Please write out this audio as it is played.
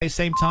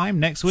Same time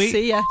next week.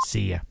 See ya.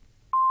 See ya.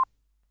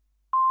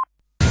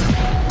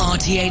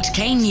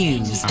 RTHK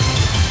News.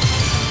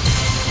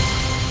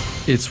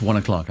 It's 1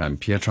 o'clock. I'm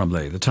Pierre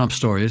Tremblay. The top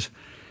stories.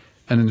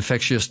 An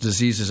infectious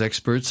diseases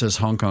expert says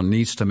Hong Kong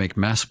needs to make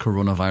mass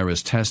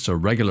coronavirus tests a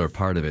regular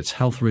part of its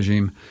health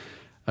regime.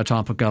 A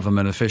top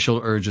government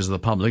official urges the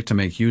public to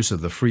make use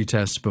of the free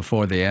tests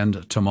before they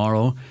end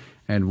tomorrow.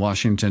 And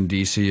Washington,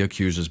 D.C.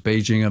 accuses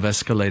Beijing of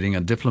escalating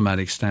a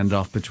diplomatic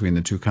standoff between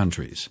the two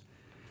countries.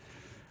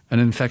 An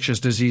infectious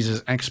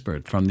diseases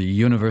expert from the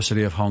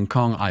University of Hong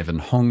Kong, Ivan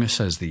Hong,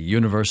 says the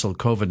universal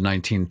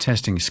COVID-19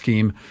 testing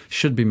scheme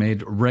should be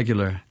made a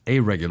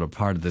regular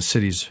part of the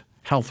city's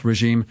health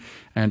regime,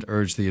 and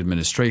urged the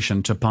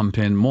administration to pump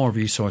in more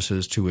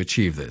resources to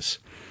achieve this.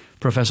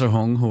 Professor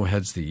Hong, who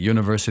heads the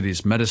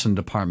university's medicine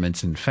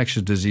department's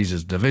infectious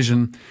diseases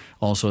division,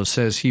 also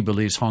says he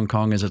believes Hong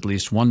Kong is at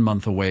least 1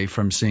 month away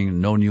from seeing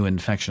no new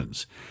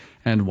infections.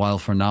 And while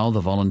for now the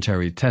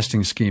voluntary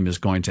testing scheme is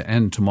going to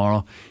end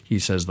tomorrow, he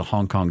says the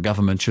Hong Kong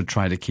government should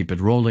try to keep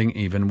it rolling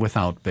even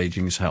without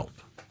Beijing's help.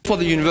 For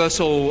the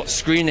universal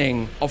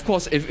screening, of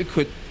course, if it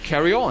could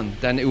carry on,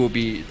 then it will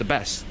be the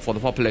best for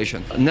the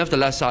population.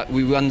 Nevertheless,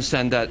 we will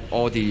understand that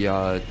all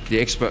the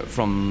experts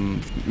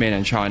from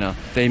mainland China,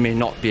 they may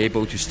not be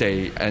able to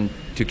stay and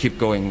to keep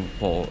going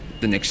for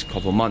the next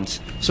couple of months.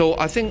 So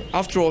I think,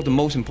 after all, the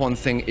most important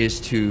thing is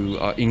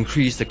to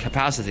increase the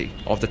capacity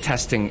of the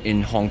testing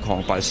in Hong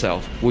Kong by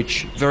itself,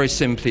 which very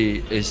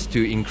simply is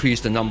to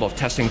increase the number of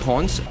testing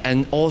points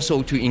and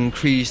also to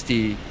increase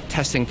the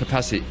testing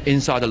capacity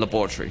inside the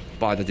laboratory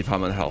by the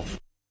Department of Health.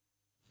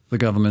 The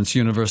government's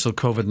universal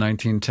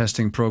COVID-19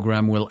 testing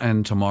program will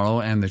end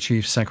tomorrow, and the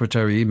Chief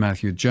Secretary,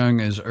 Matthew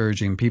Cheung, is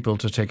urging people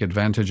to take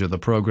advantage of the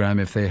program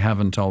if they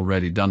haven't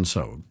already done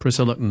so.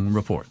 Priscilla Ng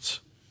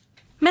reports.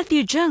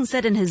 Matthew Cheung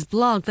said in his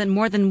blog that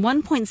more than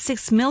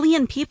 1.6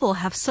 million people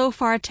have so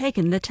far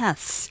taken the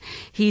tests.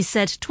 He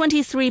said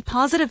 23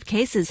 positive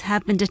cases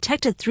have been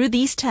detected through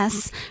these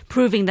tests,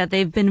 proving that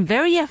they've been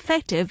very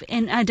effective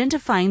in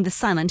identifying the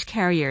silent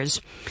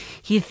carriers.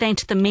 He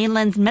thanked the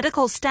mainland's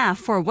medical staff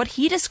for what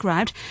he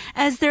described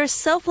as their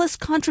selfless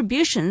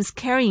contributions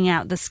carrying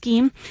out the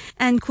scheme,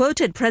 and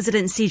quoted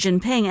President Xi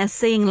Jinping as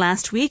saying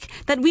last week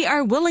that we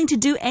are willing to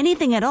do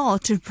anything at all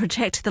to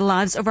protect the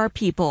lives of our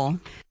people.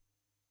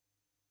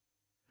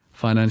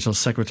 Financial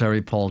Secretary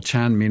Paul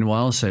Chan,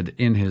 meanwhile, said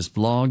in his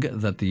blog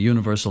that the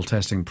universal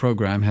testing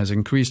program has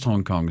increased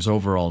Hong Kong's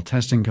overall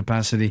testing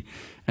capacity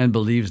and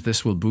believes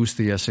this will boost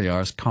the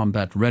SAR's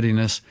combat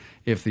readiness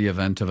if the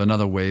event of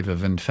another wave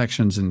of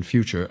infections in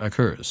future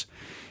occurs.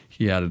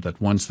 He added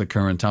that once the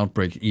current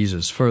outbreak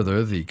eases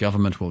further, the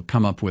government will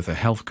come up with a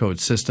health code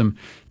system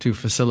to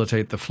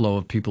facilitate the flow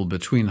of people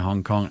between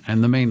Hong Kong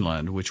and the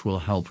mainland, which will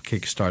help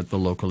kickstart the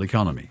local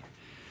economy.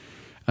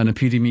 An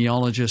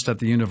epidemiologist at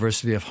the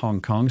University of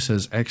Hong Kong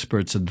says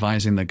experts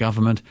advising the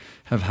government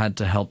have had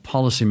to help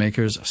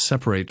policymakers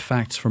separate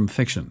facts from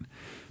fiction.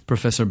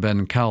 Professor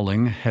Ben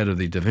Cowling, head of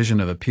the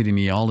Division of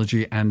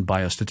Epidemiology and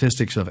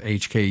Biostatistics of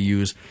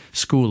HKU's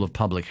School of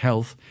Public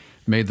Health,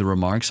 made the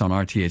remarks on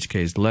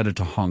RTHK's letter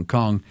to Hong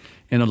Kong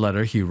in a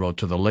letter he wrote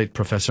to the late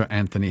Professor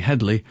Anthony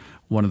Headley,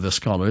 one of the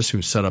scholars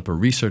who set up a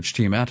research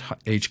team at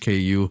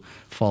HKU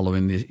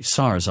following the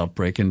SARS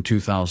outbreak in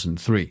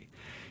 2003.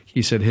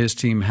 He said his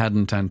team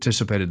hadn't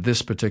anticipated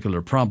this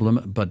particular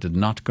problem, but did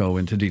not go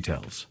into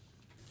details.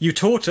 You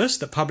taught us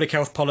that public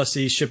health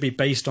policies should be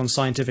based on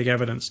scientific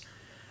evidence,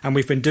 and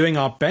we've been doing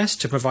our best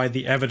to provide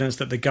the evidence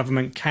that the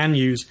government can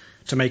use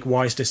to make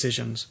wise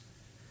decisions.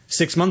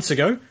 6 months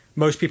ago,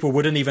 most people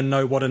wouldn't even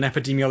know what an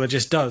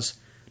epidemiologist does.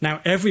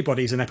 Now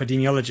everybody's an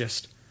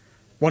epidemiologist.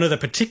 One of the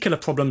particular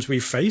problems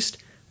we've faced,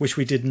 which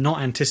we did not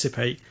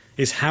anticipate,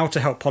 is how to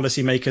help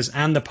policymakers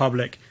and the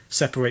public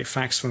separate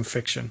facts from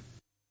fiction.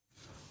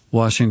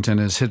 Washington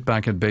has hit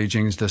back at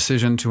Beijing's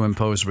decision to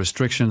impose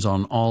restrictions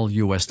on all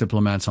U.S.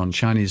 diplomats on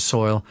Chinese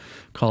soil,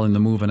 calling the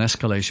move an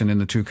escalation in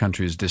the two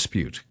countries'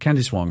 dispute.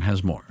 Candice Wong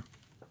has more.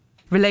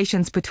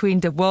 Relations between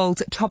the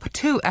world's top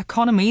two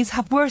economies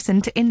have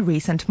worsened in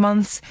recent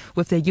months,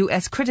 with the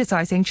U.S.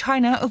 criticizing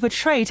China over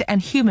trade and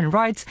human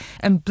rights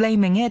and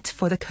blaming it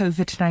for the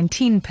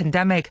COVID-19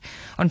 pandemic.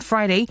 On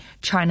Friday,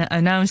 China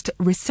announced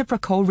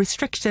reciprocal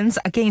restrictions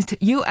against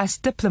U.S.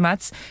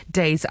 diplomats,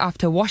 days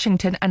after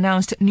Washington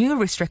announced new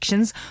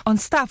restrictions on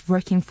staff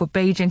working for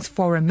Beijing's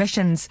foreign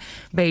missions.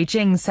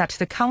 Beijing said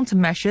the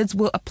countermeasures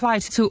will apply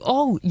to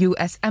all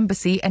U.S.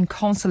 embassy and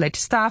consulate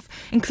staff,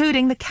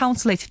 including the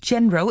Consulate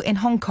General in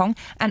Hong Kong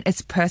and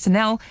its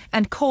personnel,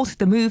 and called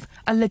the move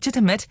a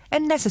legitimate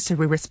and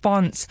necessary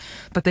response.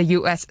 But the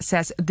U.S.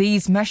 says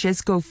these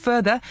measures go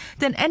further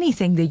than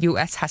anything the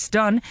U.S. has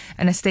done,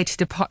 and a State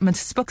Department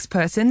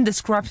spokesperson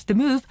described the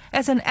move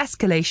as an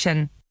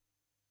escalation.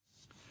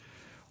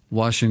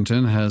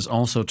 Washington has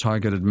also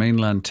targeted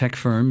mainland tech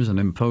firms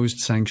and imposed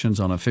sanctions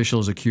on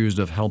officials accused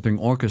of helping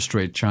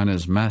orchestrate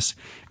China's mass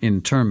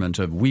internment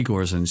of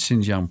Uyghurs in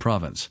Xinjiang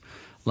province.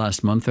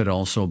 Last month, it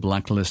also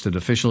blacklisted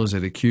officials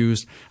it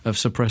accused of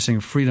suppressing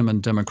freedom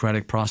and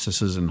democratic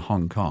processes in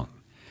Hong Kong.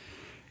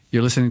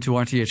 You're listening to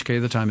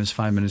RTHK. The time is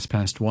 5 minutes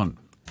past 1.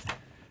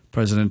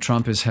 President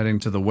Trump is heading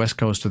to the west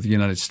coast of the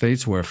United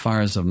States, where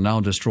fires have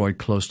now destroyed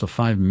close to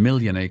 5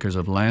 million acres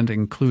of land,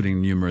 including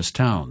numerous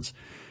towns.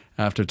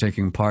 After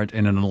taking part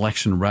in an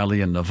election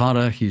rally in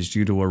Nevada, he's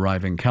due to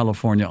arrive in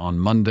California on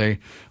Monday,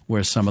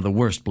 where some of the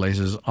worst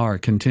blazes are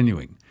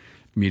continuing.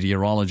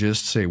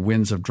 Meteorologists say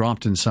winds have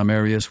dropped in some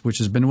areas, which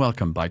has been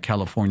welcomed by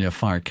California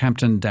Fire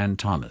Captain Dan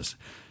Thomas.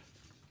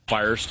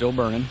 Fire's still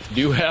burning.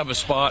 Do have a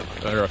spot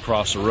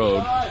across the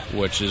road,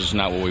 which is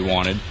not what we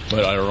wanted,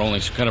 but our only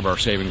kind of our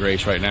saving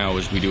grace right now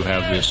is we do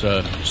have this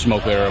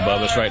smoke layer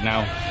above us right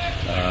now,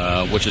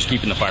 which is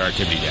keeping the fire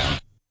activity down.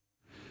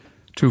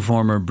 Two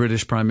former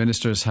British Prime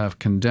Ministers have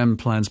condemned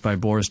plans by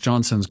Boris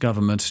Johnson's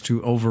government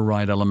to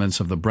override elements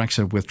of the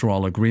Brexit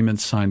withdrawal agreement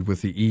signed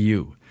with the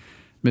EU.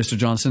 Mr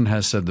Johnson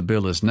has said the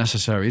bill is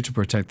necessary to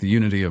protect the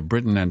unity of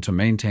Britain and to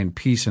maintain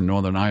peace in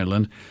Northern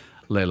Ireland.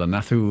 Leila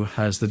Nathu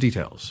has the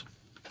details.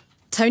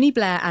 Tony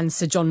Blair and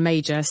Sir John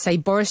Major say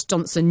Boris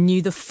Johnson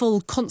knew the full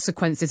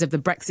consequences of the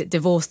Brexit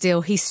divorce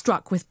deal he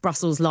struck with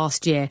Brussels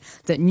last year,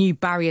 that new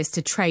barriers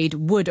to trade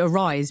would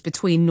arise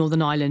between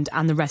Northern Ireland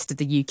and the rest of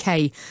the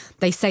UK.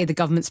 They say the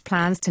government's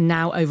plans to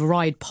now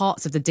override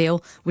parts of the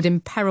deal would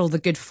imperil the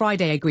Good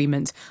Friday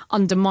Agreement,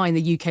 undermine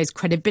the UK's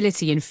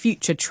credibility in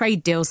future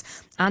trade deals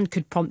and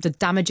could prompt a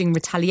damaging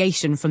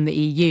retaliation from the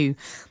EU.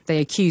 They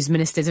accuse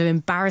ministers of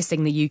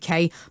embarrassing the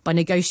UK by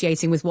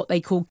negotiating with what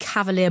they call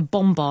cavalier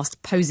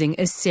bombast, posing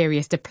as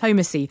serious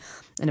diplomacy,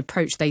 an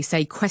approach they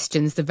say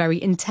questions the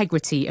very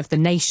integrity of the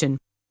nation.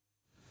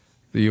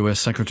 The U.S.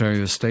 Secretary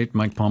of State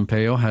Mike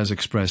Pompeo has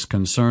expressed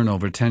concern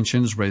over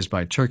tensions raised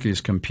by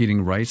Turkey's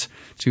competing rights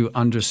to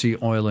undersea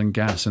oil and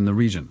gas in the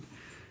region.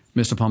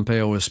 Mr.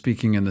 Pompeo was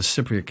speaking in the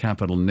Cypriot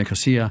capital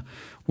Nicosia,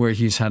 where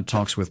he's had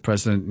talks with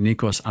President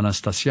Nikos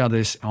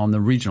Anastasiades on the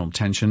regional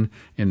tension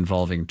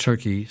involving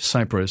Turkey,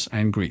 Cyprus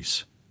and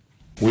Greece.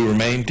 We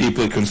remain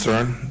deeply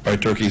concerned by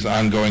Turkey's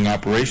ongoing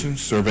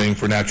operations surveying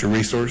for natural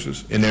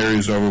resources in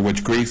areas over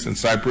which Greece and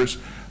Cyprus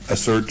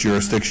assert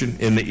jurisdiction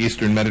in the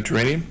eastern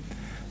Mediterranean.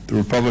 The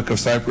Republic of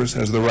Cyprus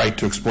has the right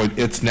to exploit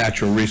its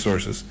natural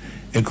resources,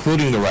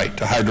 including the right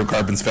to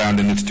hydrocarbons found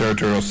in its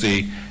territorial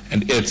sea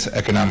and its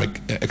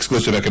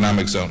exclusive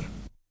economic zone.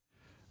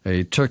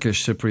 A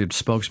Turkish Cypriot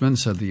spokesman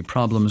said the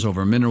problems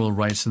over mineral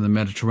rights in the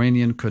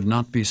Mediterranean could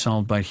not be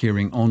solved by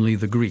hearing only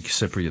the Greek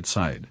Cypriot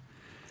side.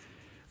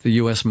 The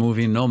U.S.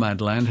 movie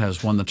Nomadland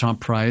has won the top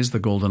prize, the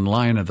Golden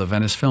Lion, at the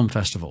Venice Film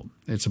Festival.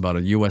 It's about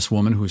a U.S.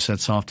 woman who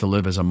sets off to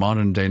live as a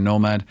modern-day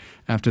nomad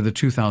after the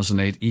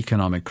 2008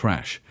 economic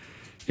crash.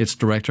 Its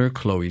director,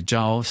 Chloe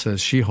Zhao,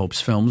 says she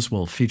hopes films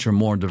will feature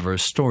more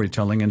diverse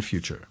storytelling in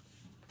future.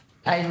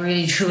 I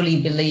really truly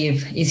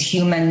believe it's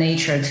human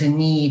nature to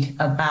need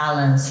a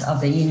balance of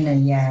the yin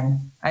and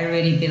yang. I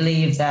really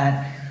believe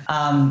that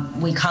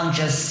we can't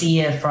just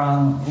see it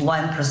from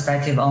one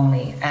perspective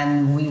only,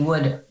 and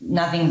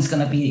nothing's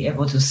going to be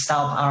able to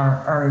stop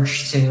our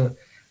urge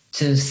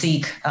to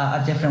seek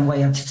a different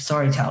way of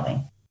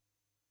storytelling.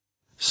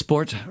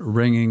 Sport,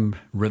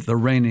 the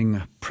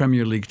reigning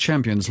Premier League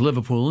champions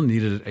Liverpool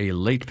needed a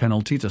late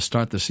penalty to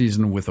start the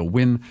season with a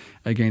win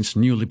against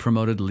newly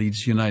promoted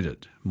Leeds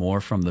United. More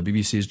from the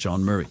BBC's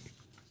John Murray.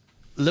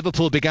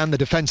 Liverpool began the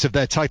defence of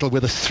their title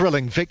with a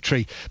thrilling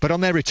victory, but on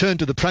their return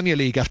to the Premier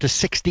League after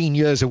 16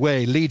 years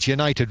away, Leeds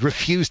United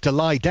refused to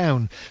lie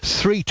down.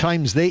 3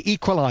 times they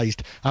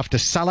equalised after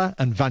Salah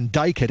and Van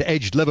Dijk had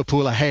edged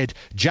Liverpool ahead.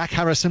 Jack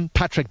Harrison,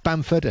 Patrick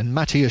Bamford and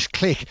Matthias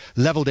Klich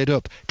levelled it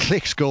up.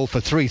 Klich's goal for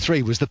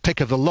 3-3 was the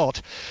pick of the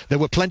lot. There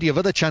were plenty of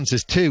other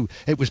chances too.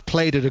 It was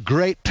played at a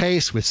great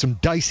pace with some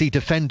dicey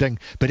defending,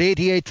 but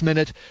 88th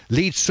minute,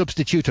 Leeds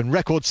substitute and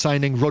record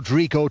signing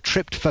Rodrigo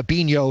tripped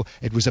Fabinho.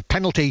 It was a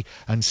penalty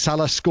and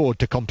Salah scored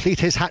to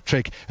complete his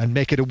hat-trick and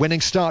make it a winning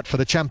start for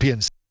the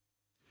champions.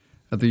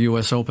 At the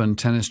U.S. Open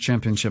Tennis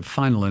Championship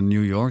final in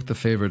New York, the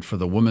favourite for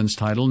the women's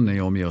title,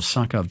 Naomi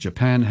Osaka of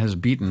Japan, has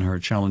beaten her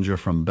challenger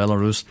from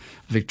Belarus,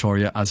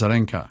 Victoria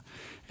Azarenka.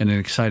 In an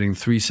exciting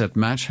 3-set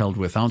match held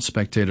without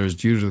spectators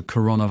due to the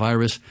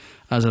coronavirus,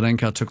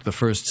 Azarenka took the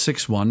first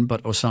 6-1,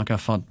 but Osaka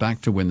fought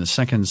back to win the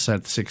second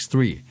set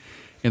 6-3.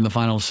 In the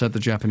final set, the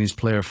Japanese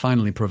player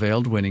finally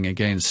prevailed, winning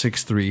again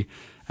 6-3.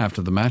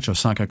 After the match,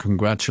 Osaka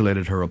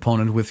congratulated her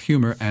opponent with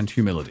humour and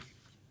humility.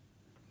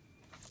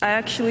 I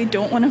actually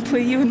don't want to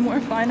play you in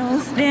more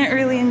finals. I didn't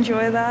really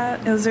enjoy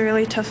that. It was a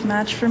really tough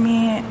match for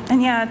me.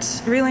 And yeah,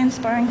 it's really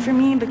inspiring for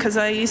me because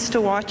I used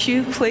to watch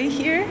you play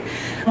here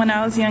when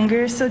I was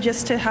younger. So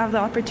just to have the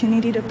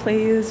opportunity to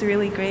play you is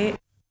really great.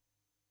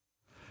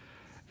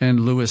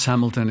 And Lewis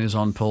Hamilton is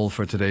on pole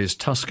for today's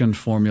Tuscan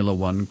Formula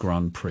One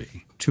Grand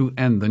Prix. To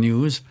end the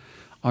news,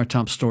 our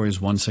top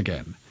stories once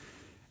again.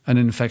 An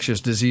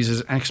infectious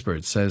diseases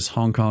expert says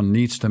Hong Kong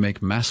needs to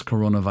make mass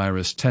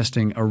coronavirus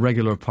testing a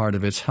regular part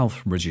of its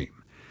health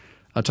regime.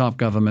 A top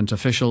government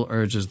official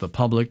urges the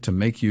public to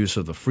make use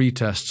of the free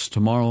tests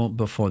tomorrow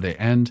before they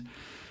end.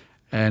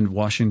 And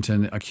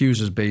Washington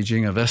accuses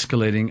Beijing of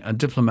escalating a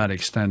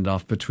diplomatic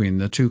standoff between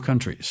the two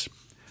countries.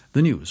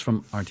 The news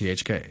from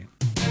RTHK.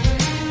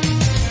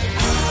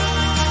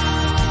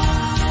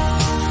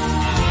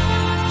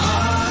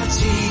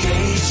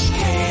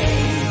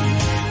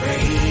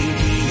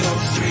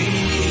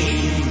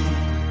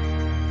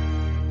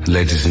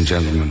 Ladies and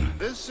gentlemen,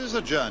 this is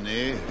a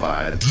journey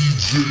by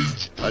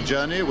DJ. A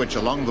journey which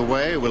along the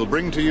way will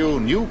bring to you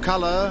new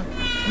color,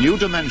 new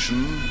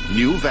dimension,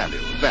 new value,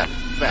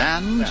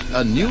 and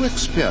a new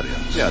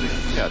experience.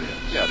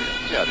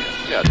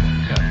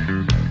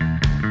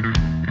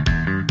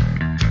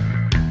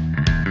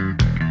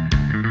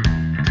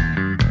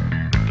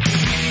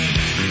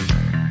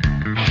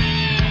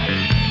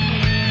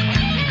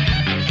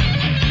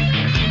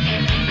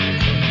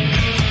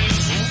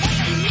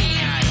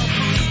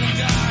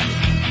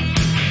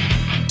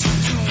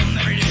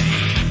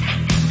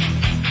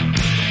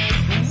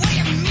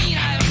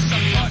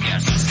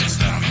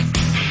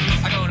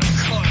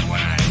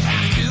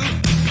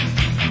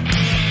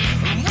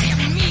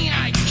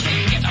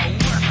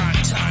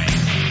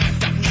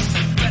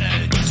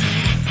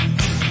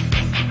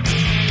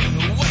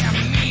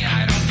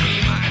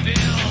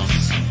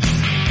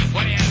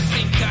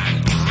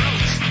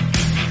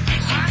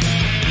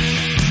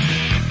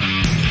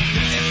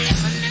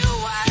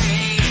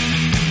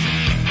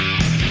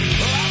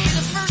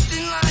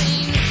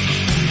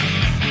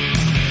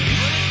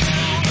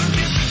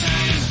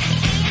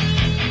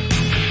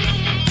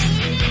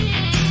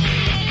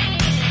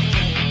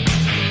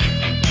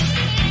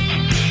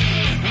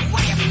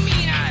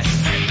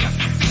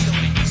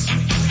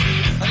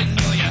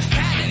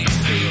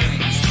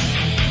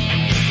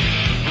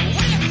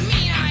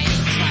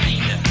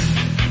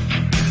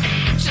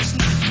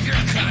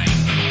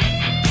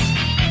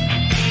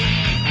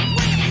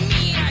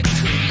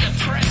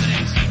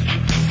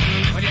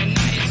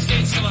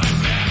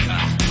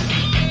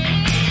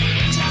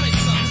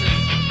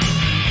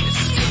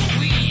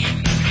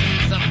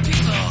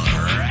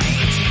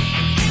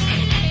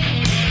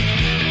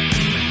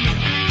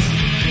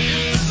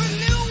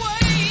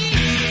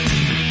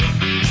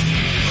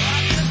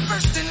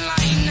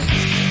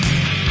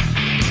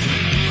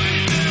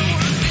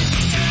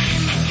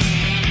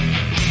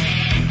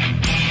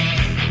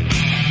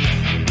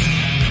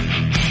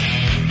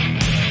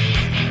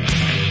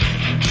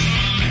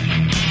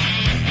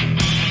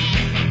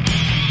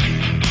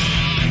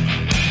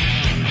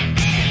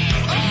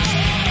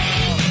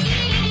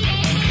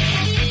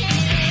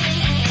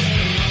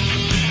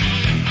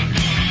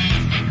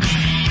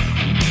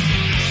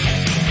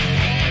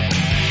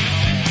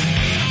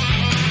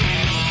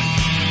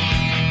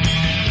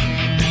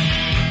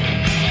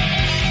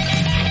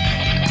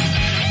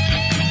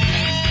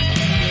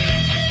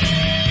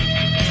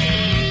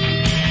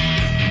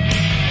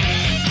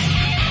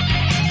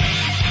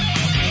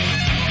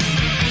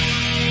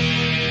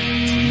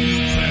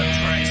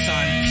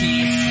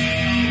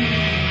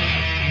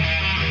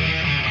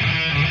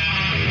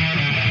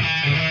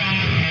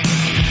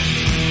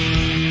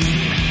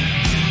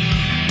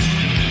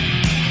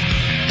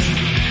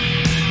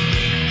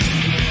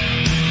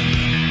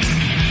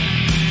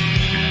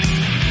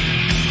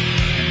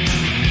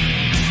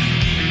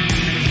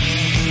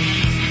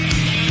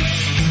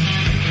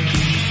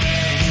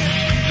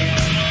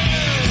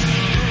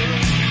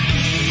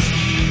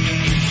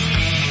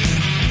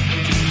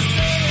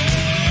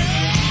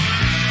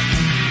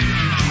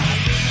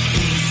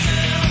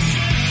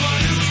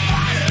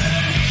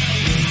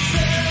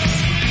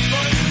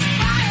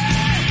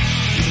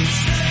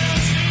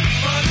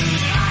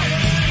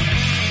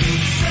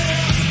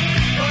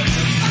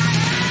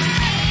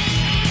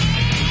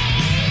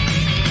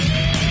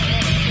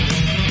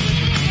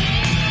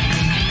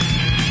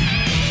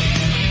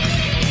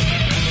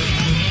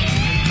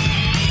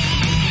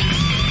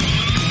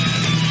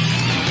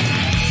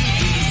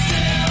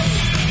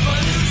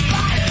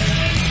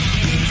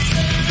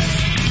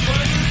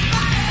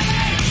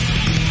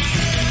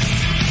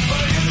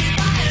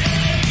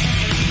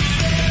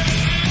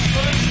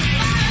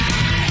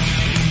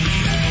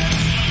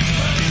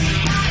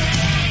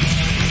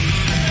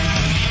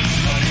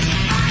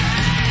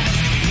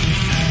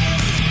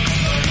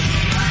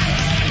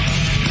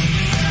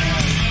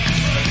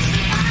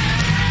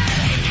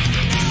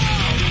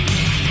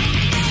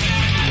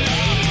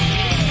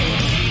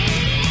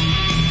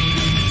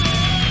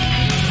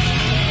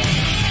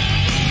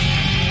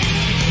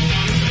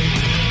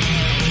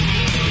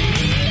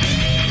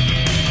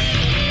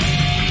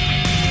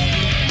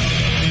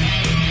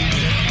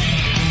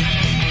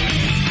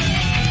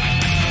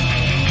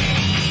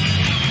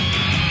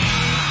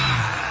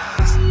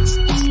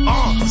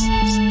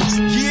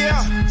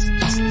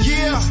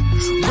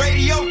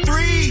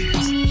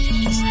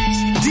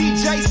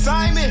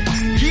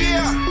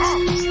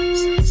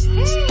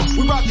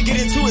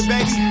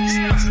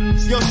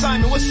 Yo,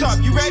 Simon, what's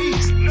up? You ready?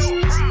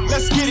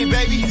 Let's get it,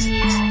 baby.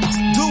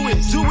 Do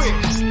it.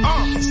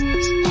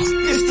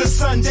 It's the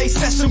Sunday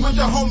session with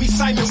the homie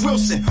Simon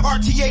Wilson.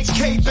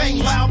 RTHK bang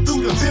loud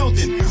through the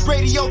building.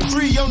 Radio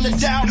 3 on the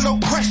dial, no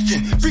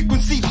question.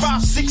 Frequency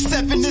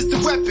 567 is the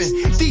weapon.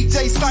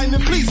 DJ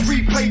Simon, please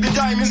replay the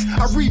diamonds.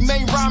 I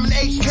remain rhyming.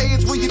 HK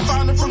is where you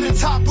find them, from the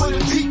top of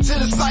the peak to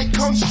the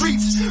cyclone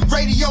streets.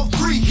 Radio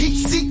 3,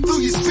 heat seep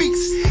through your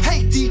speaks.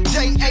 Hey DJ